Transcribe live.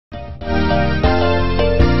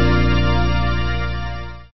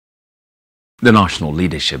The national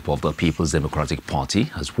leadership of the People's Democratic Party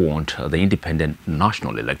has warned the Independent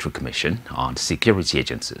National Electoral Commission and security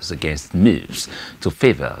agencies against moves to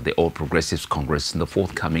favor the All Progressives Congress in the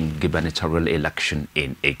forthcoming gubernatorial election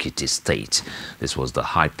in Ekiti State. This was the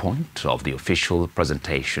high point of the official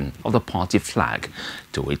presentation of the party flag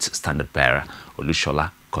to its standard bearer,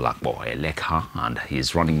 OLUSOLA FLAG, and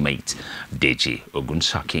his running mate, Deji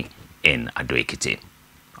Ogunsaki, in Ado-Ekiti.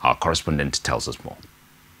 Our correspondent tells us more.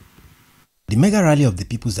 The mega rally of the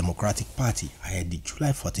People's Democratic Party ahead the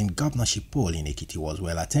July 14 governorship poll in Ekiti was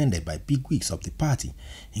well attended by bigwigs of the party,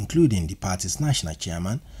 including the party's national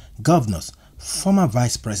chairman, governors, former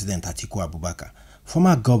Vice President Atiku Abubakar,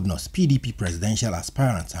 former governors, PDP presidential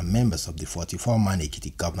aspirants, and members of the 44-man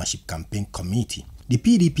Ekiti governorship campaign committee. The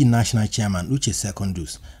PDP national chairman Uche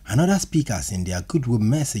Secondus and other speakers in their goodwill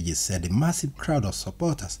messages said the massive crowd of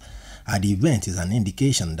supporters at the event is an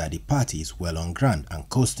indication that the party is well on ground and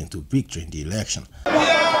coasting to victory in the election. We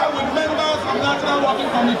are with members of the National Working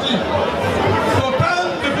Committee to thank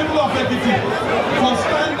the people of Ekiti for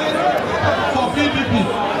standing for PDP,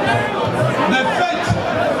 the faith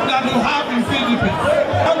that you have in PDP.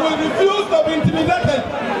 And we refuse to be intimidated.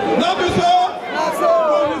 Not be so.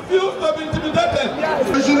 We refuse to be intimidated.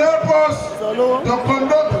 You should help us to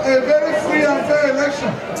conduct a very free and fair election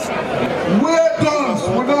where guns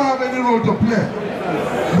will not have any role to play,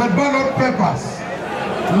 but ballot papers,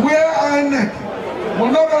 where INEC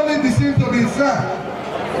will not only be seen to be fair,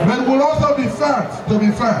 but will also be felt to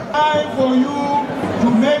be fair. Time for you to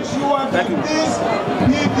make sure that this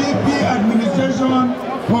PDP administration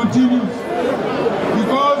continues,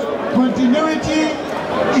 because continuity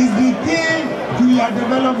is the key to your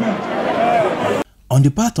development. On the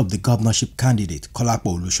part of the governorship candidate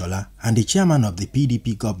Kolapo Olusola and the chairman of the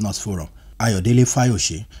PDP Governors Forum, Ayodele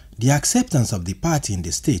Fayose, the acceptance of the party in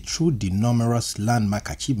the state through the numerous landmark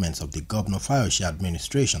achievements of the Governor Fayose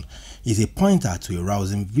administration is a pointer to a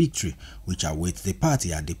rousing victory which awaits the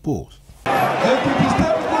party at the polls. Ekiti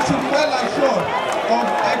State people should be well assured of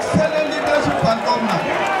excellent leadership and government,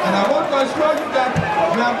 and I want to assure you that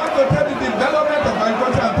we are going to take the development of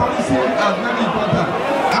agriculture and policy as very important.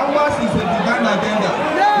 Ours is a divine agenda.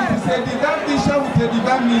 It is a divine vision with a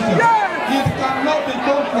divine mission. It cannot be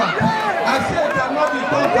conquered. I say it cannot be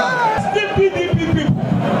conquered. Still PDP people.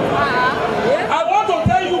 I want to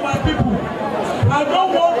tell you, my people, I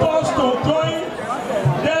don't want us to join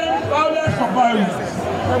them violence for violence.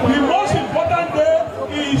 The most important day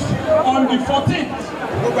is on the 14th.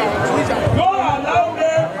 Don't allow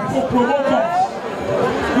them to provoke us.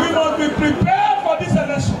 We must be prepared for this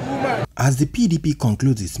election. As the PDP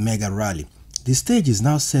concludes its mega rally, the stage is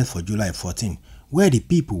now set for July 14, where the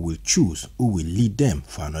people will choose who will lead them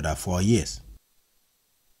for another 4 years.